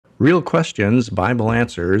Real Questions, Bible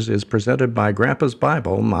Answers is presented by Grandpa's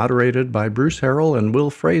Bible, moderated by Bruce Harrell and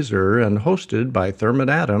Will Fraser, and hosted by Thurman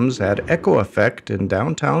Adams at Echo Effect in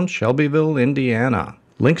downtown Shelbyville, Indiana.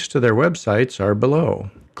 Links to their websites are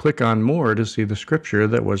below. Click on More to see the scripture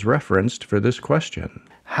that was referenced for this question.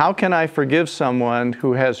 How can I forgive someone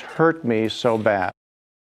who has hurt me so bad?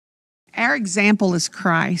 Our example is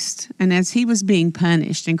Christ, and as he was being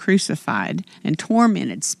punished and crucified and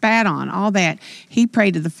tormented, spat on, all that, he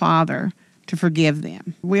prayed to the Father to forgive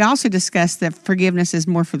them. We also discussed that forgiveness is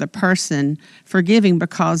more for the person forgiving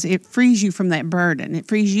because it frees you from that burden. It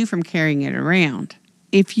frees you from carrying it around.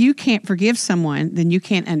 If you can't forgive someone, then you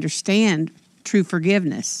can't understand true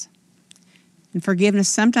forgiveness. And forgiveness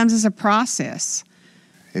sometimes is a process.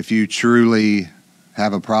 If you truly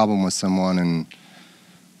have a problem with someone and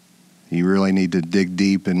you really need to dig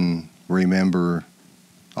deep and remember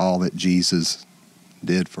all that Jesus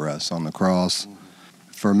did for us on the cross.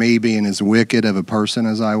 For me, being as wicked of a person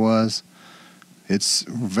as I was, it's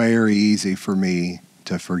very easy for me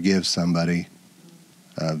to forgive somebody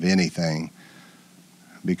of anything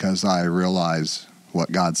because I realize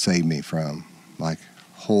what God saved me from, like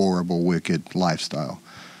horrible, wicked lifestyle.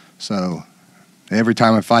 So every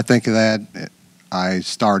time if I think of that, I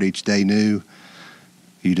start each day new.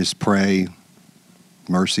 You just pray.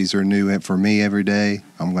 Mercies are new for me every day.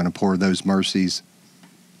 I'm going to pour those mercies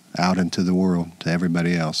out into the world to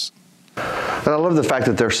everybody else. And I love the fact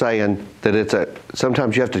that they're saying that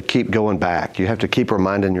sometimes you have to keep going back. You have to keep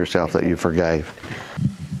reminding yourself that you forgave.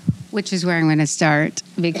 Which is where I'm going to start,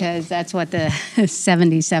 because that's what the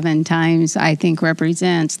 77 times, I think,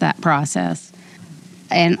 represents, that process.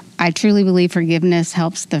 And I truly believe forgiveness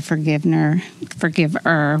helps the forgiver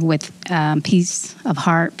with peace of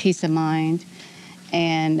heart, peace of mind.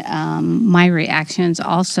 And my reactions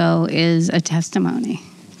also is a testimony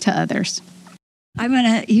to others. I'm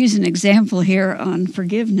going to use an example here on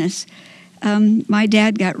forgiveness. My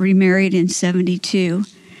dad got remarried in 72,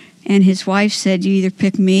 and his wife said, you either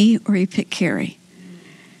pick me or you pick Carrie.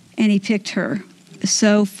 And he picked her.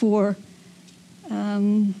 So for,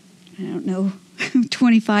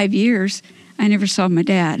 25 years, I never saw my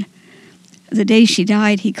dad. The day she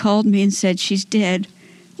died, he called me and said, she's dead.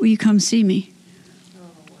 Will you come see me? Oh,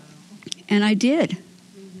 wow. And I did.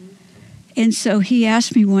 Mm-hmm. And so he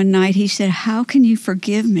asked me one night, he said, how can you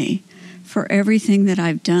forgive me for everything that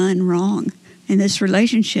I've done wrong in this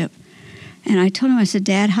relationship? And I told him, I said,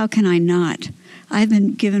 Dad, how can I not? I've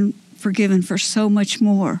been forgiven for so much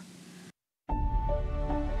more.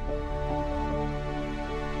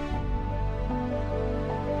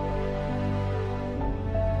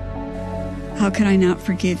 How can I not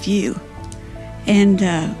forgive you? And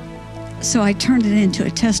so I turned it into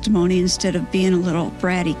a testimony instead of being a little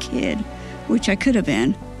bratty kid, which I could have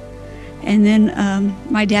been. And then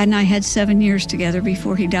my dad and I had 7 years together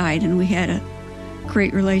before he died, and we had a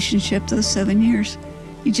great relationship those 7 years.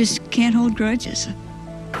 You just can't hold grudges.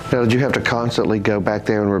 Now, did you have to constantly go back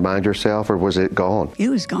there and remind yourself, or was it gone? It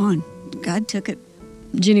was gone. God took it.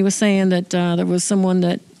 Jenny was saying that there was someone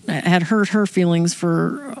that had hurt her feelings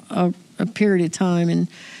for a period of time, and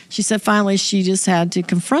she said finally she just had to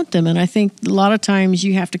confront them. And I think a lot of times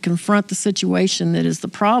you have to confront the situation that is the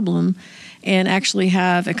problem and actually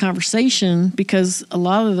have a conversation, because a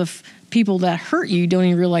lot of the people that hurt you don't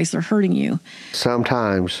even realize they're hurting you.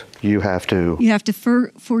 Sometimes you have to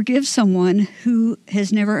forgive someone who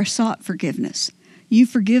has never sought forgiveness. You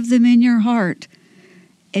forgive them in your heart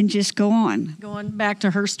and just go on. Going back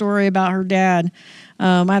to her story about her dad,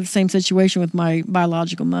 I had the same situation with my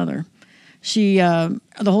biological mother. She, the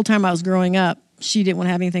whole time I was growing up, she didn't want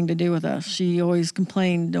to have anything to do with us. She always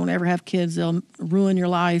complained, don't ever have kids, they'll ruin your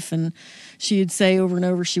life. And she'd say over and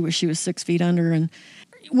over she wished she was 6 feet under. And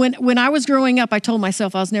when I was growing up, I told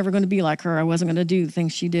myself I was never going to be like her. I wasn't going to do the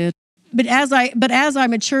things she did. But as I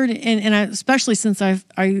matured, and especially since I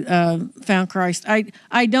found Christ, I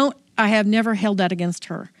have never held that against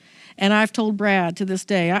her. And I've told Brad to this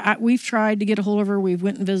day, we've tried to get a hold of her. We've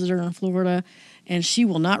went and visited her in Florida, and she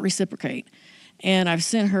will not reciprocate. And I've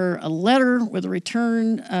sent her a letter with a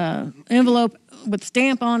return envelope with a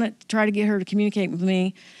stamp on it to try to get her to communicate with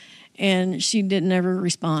me, and she didn't ever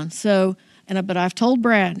respond. So, but I've told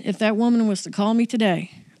Brad, if that woman was to call me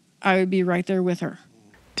today, I would be right there with her.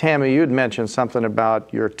 Tammy, you had mentioned something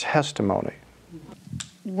about your testimony.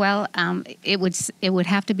 Well, it would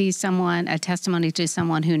have to be a testimony to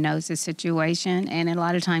someone who knows the situation, and a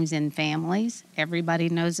lot of times in families, everybody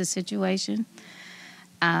knows the situation.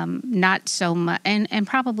 Not so much, and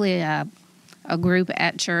probably a group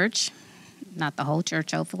at church, not the whole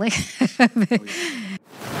church, hopefully.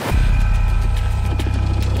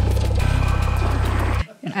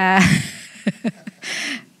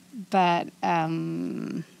 But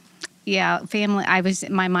yeah, family.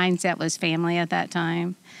 My mindset was family at that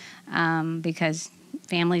time, because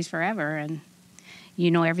family's forever, and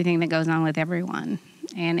you know everything that goes on with everyone,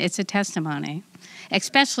 and it's a testimony,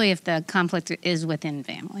 especially if the conflict is within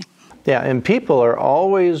family. Yeah, and people are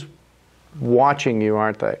always watching you,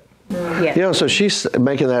 aren't they? Yeah. You know, so she's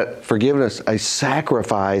making that forgiveness a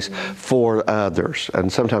sacrifice for others,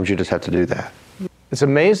 and sometimes you just have to do that. It's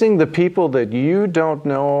amazing the people that you don't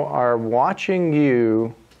know are watching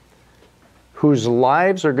you, whose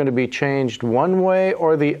lives are going to be changed one way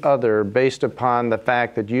or the other based upon the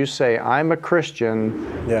fact that you say, I'm a Christian,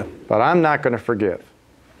 but I'm not going to forgive.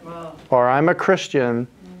 Wow. Or I'm a Christian,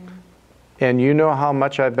 and you know how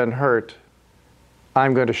much I've been hurt.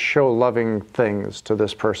 I'm going to show loving things to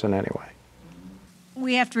this person anyway.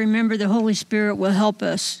 We have to remember the Holy Spirit will help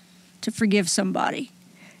us to forgive somebody.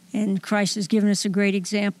 And Christ has given us a great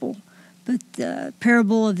example. But the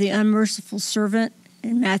parable of the unmerciful servant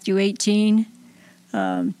in Matthew 18,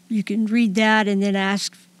 you can read that and then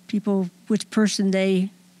ask people which person they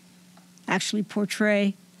actually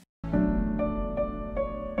portray.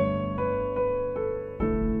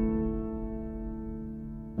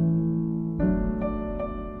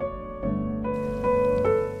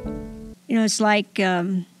 You know, it's like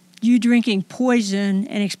you drinking poison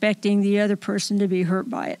and expecting the other person to be hurt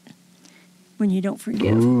by it when you don't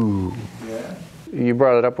forgive. Ooh. Yeah. You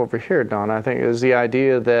brought it up over here, Don. I think is the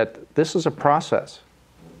idea that this is a process,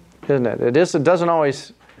 isn't it? It doesn't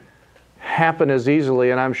always happen as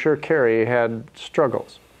easily, and I'm sure Carrie had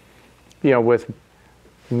struggles, you know, with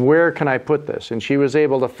where can I put this? And she was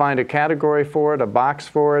able to find a category for it, a box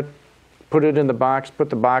for it, put it in the box, put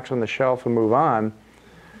the box on the shelf, and move on.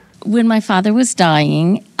 When my father was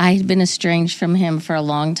dying, I had been estranged from him for a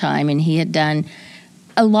long time, and he had done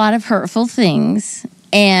a lot of hurtful things.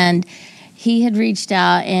 And he had reached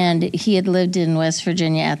out, and he had lived in West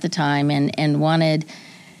Virginia at the time, and wanted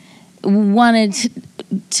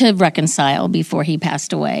to reconcile before he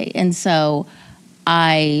passed away. And so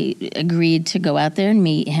I agreed to go out there and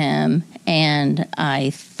meet him, and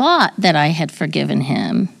I thought that I had forgiven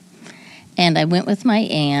him. And I went with my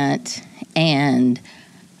aunt, and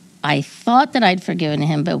I thought that I'd forgiven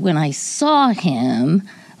him, but when I saw him,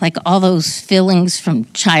 like all those feelings from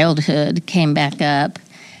childhood came back up,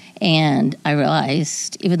 and I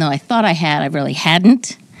realized, even though I thought I had, I really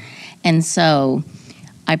hadn't. And so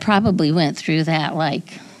I probably went through that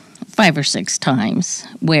like 5 or 6 times,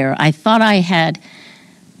 where I thought I had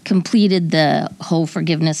completed the whole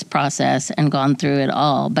forgiveness process and gone through it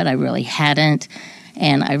all, but I really hadn't,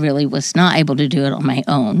 and I really was not able to do it on my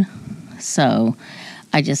own. So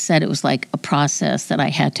I just said it was like a process that I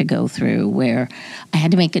had to go through, where I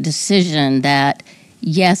had to make a decision that,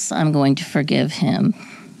 yes, I'm going to forgive him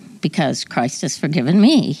because Christ has forgiven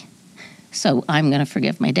me. So I'm going to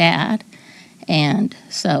forgive my dad. And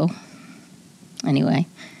so, anyway,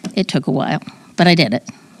 it took a while, but I did it.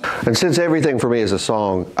 And since everything for me is a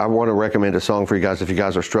song, I want to recommend a song for you guys if you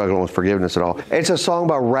guys are struggling with forgiveness at all. It's a song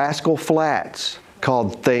by Rascal Flatts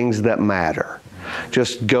called Things That Matter.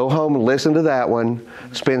 Just go home and listen to that one,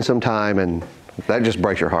 spend some time, and that just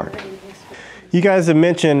breaks your heart. You guys have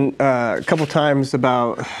mentioned a couple times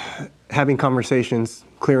about having conversations,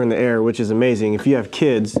 clearing the air, which is amazing. If you have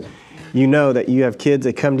kids, you know that you have kids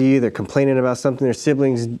that come to you, they're complaining about something their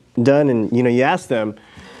siblings done, and you ask them,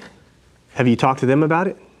 have you talked to them about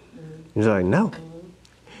it? And they're like, no.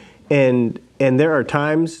 And there are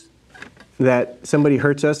times that somebody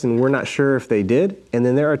hurts us and we're not sure if they did. And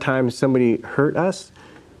then there are times somebody hurt us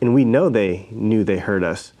and we know they knew they hurt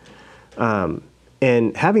us.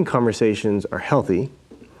 And having conversations are healthy.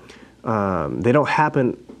 They don't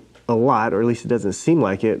happen a lot, or at least it doesn't seem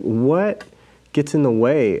like it. What gets in the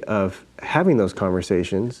way of having those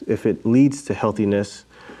conversations if it leads to healthiness?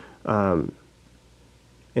 And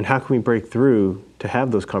how can we break through to have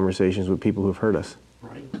those conversations with people who've hurt us?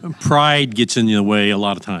 Pride gets in the way a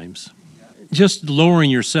lot of times. Just lowering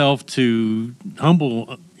yourself to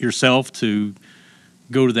humble yourself to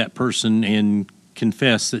go to that person and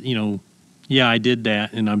confess that, yeah, I did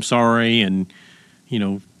that and I'm sorry, and,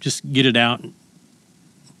 just get it out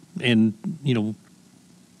and,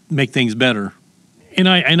 make things better. And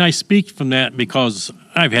I speak from that because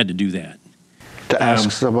I've had to do that. To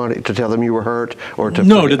ask somebody, to tell them you were hurt, or to...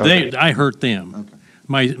 No, I hurt them.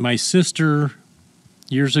 Okay. My sister,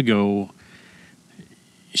 years ago,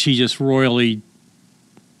 she just royally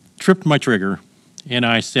tripped my trigger, and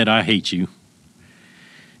I said, I hate you.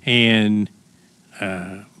 And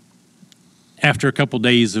after a couple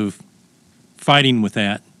days of fighting with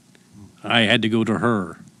that, I had to go to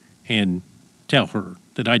her and tell her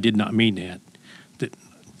that I did not mean that. That,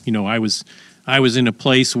 you know, I was in a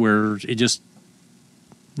place where it just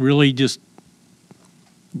really just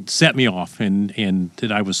set me off, and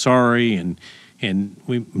that I was sorry, and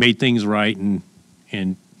we made things right, and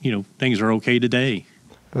you know, things are okay today.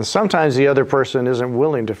 And sometimes the other person isn't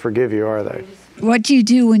willing to forgive you, are they? What do you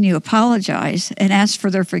do when you apologize and ask for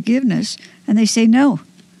their forgiveness and they say no?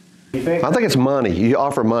 I think it's money. You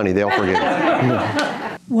offer money, they'll forgive you.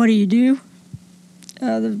 What do?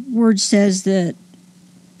 The word says that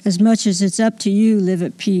as much as it's up to you, live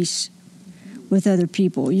at peace with other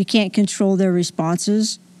people. You can't control their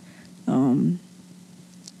responses,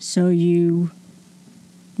 so you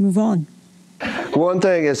move on. One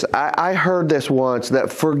thing is, I heard this once,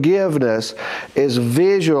 that forgiveness is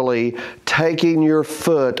visually taking your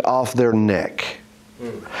foot off their neck.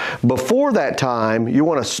 Before that time, you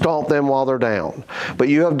want to stomp them while they're down. But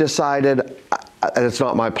you have decided, it's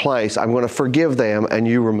not my place, I'm going to forgive them, and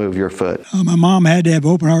you remove your foot. My mom had to have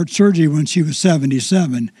open heart surgery when she was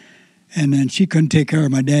 77, and then she couldn't take care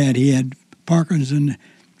of my dad. He had Parkinson's,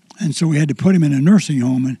 and so we had to put him in a nursing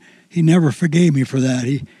home, and he never forgave me for that.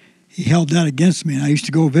 He held that against me, and I used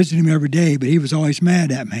to go visit him every day, but he was always mad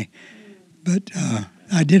at me. But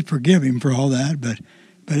I did forgive him for all that, but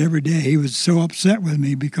every day he was so upset with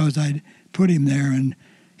me because I put him there, and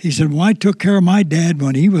he said, well, I took care of my dad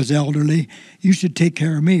when he was elderly. You should take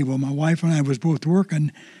care of me. Well, my wife and I was both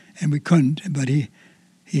working, and we couldn't, but he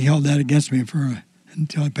held that against me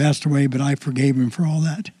until he passed away, but I forgave him for all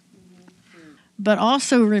that. But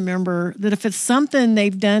also remember that if it's something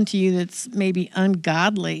they've done to you that's maybe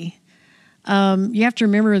ungodly, you have to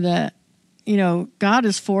remember that, you know, God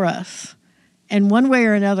is for us. And one way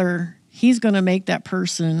or another, he's going to make that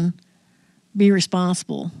person be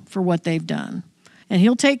responsible for what they've done. And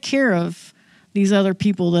he'll take care of these other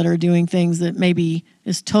people that are doing things that maybe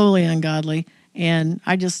is totally ungodly. And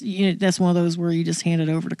that's one of those where you just hand it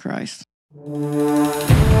over to Christ.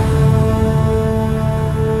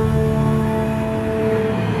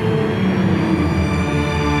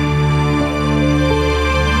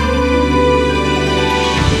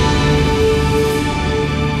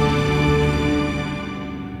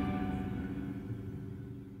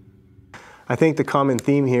 I think the common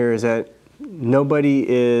theme here is that nobody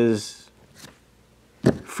is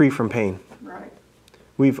free from pain. Right.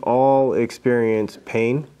 We've all experienced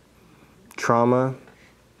pain, trauma,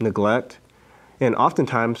 neglect, and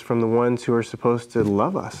oftentimes from the ones who are supposed to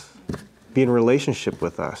love us, be in relationship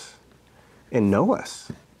with us, and know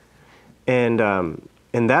us. And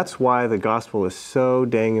that's why the gospel is so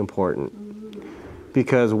dang important.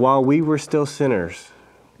 Because while we were still sinners,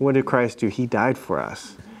 what did Christ do? He died for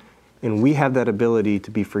us. And we have that ability to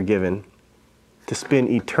be forgiven, to spend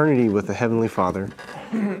eternity with the Heavenly Father,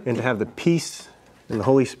 and to have the peace and the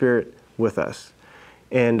Holy Spirit with us.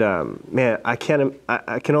 And man, I can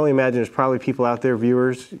only imagine there's probably people out there,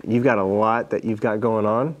 viewers, you've got a lot that you've got going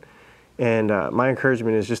on. And my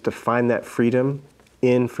encouragement is just to find that freedom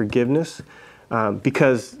in forgiveness,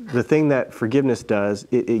 because the thing that forgiveness does,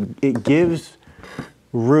 it gives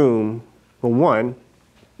room, well, one,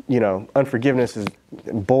 you know, unforgiveness is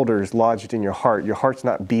boulders lodged in your heart. Your heart's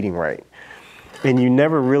not beating right. And you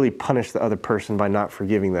never really punish the other person by not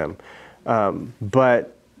forgiving them.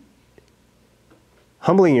 But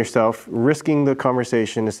humbling yourself, risking the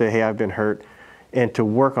conversation to say, hey, I've been hurt, and to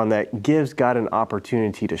work on that gives God an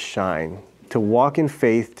opportunity to shine, to walk in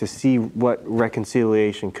faith, to see what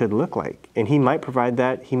reconciliation could look like. And he might provide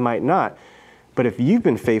that, he might not. But if you've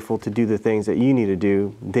been faithful to do the things that you need to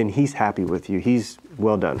do, then he's happy with you. He's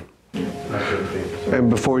well done. And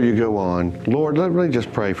before you go on, Lord, let me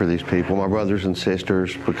just pray for these people, my brothers and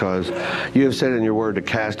sisters, because you have said in your word to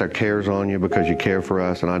cast our cares on you because you care for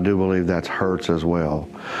us, and I do believe that's hurts as well.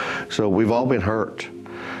 So we've all been hurt.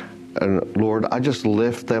 And Lord, I just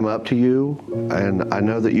lift them up to you, and I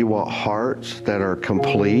know that you want hearts that are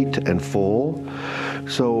complete and full.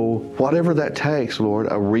 So whatever that takes, Lord,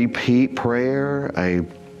 a repeat prayer, a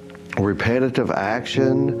repetitive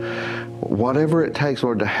action, whatever it takes,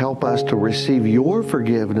 Lord, to help us to receive your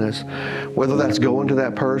forgiveness, whether that's going to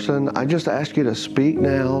that person, I just ask you to speak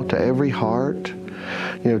now to every heart,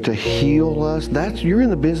 you know, to heal us. You're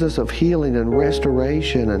in the business of healing and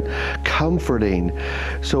restoration and comforting.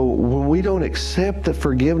 So when we don't accept the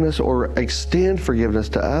forgiveness or extend forgiveness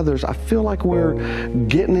to others, I feel like we're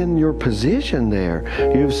getting in your position there.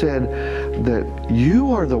 You've said that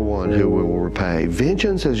you are the one who will repay.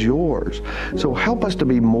 Vengeance is yours. So help us to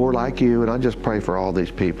be more like you. And I just pray for all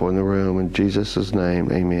these people in the room. In Jesus'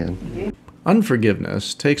 name, amen.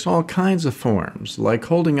 Unforgiveness takes all kinds of forms, like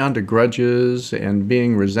holding on to grudges and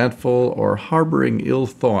being resentful or harboring ill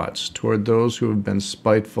thoughts toward those who have been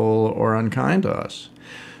spiteful or unkind to us.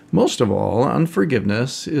 Most of all,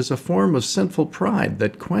 unforgiveness is a form of sinful pride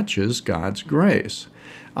that quenches God's grace.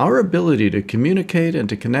 Our ability to communicate and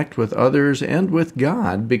to connect with others and with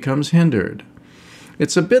God becomes hindered.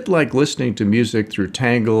 It's a bit like listening to music through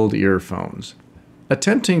tangled earphones.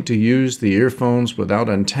 Attempting to use the earphones without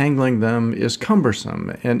untangling them is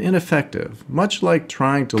cumbersome and ineffective, much like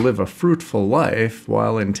trying to live a fruitful life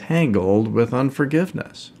while entangled with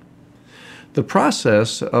unforgiveness. The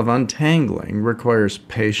process of untangling requires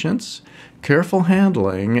patience, careful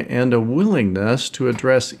handling, and a willingness to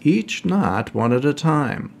address each knot one at a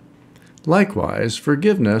time. Likewise,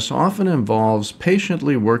 forgiveness often involves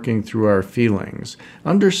patiently working through our feelings,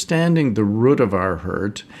 understanding the root of our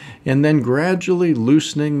hurt, and then gradually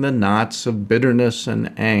loosening the knots of bitterness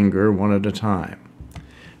and anger one at a time.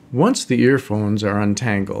 Once the earphones are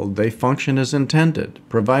untangled, they function as intended,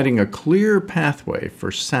 providing a clear pathway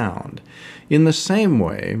for sound. In the same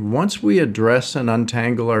way, once we address and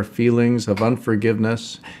untangle our feelings of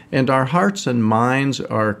unforgiveness and our hearts and minds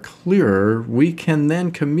are clearer, we can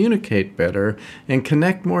then communicate better and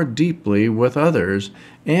connect more deeply with others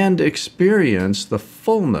and experience the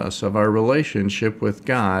fullness of our relationship with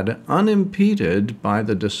God unimpeded by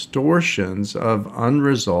the distortions of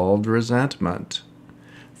unresolved resentment.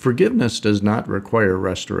 Forgiveness does not require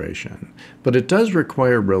restoration, but it does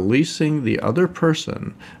require releasing the other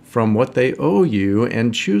person from what they owe you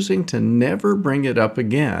and choosing to never bring it up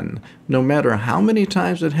again. No matter how many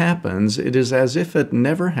times it happens, it is as if it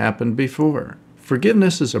never happened before.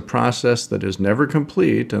 Forgiveness is a process that is never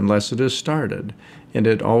complete unless it is started, and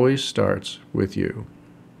it always starts with you.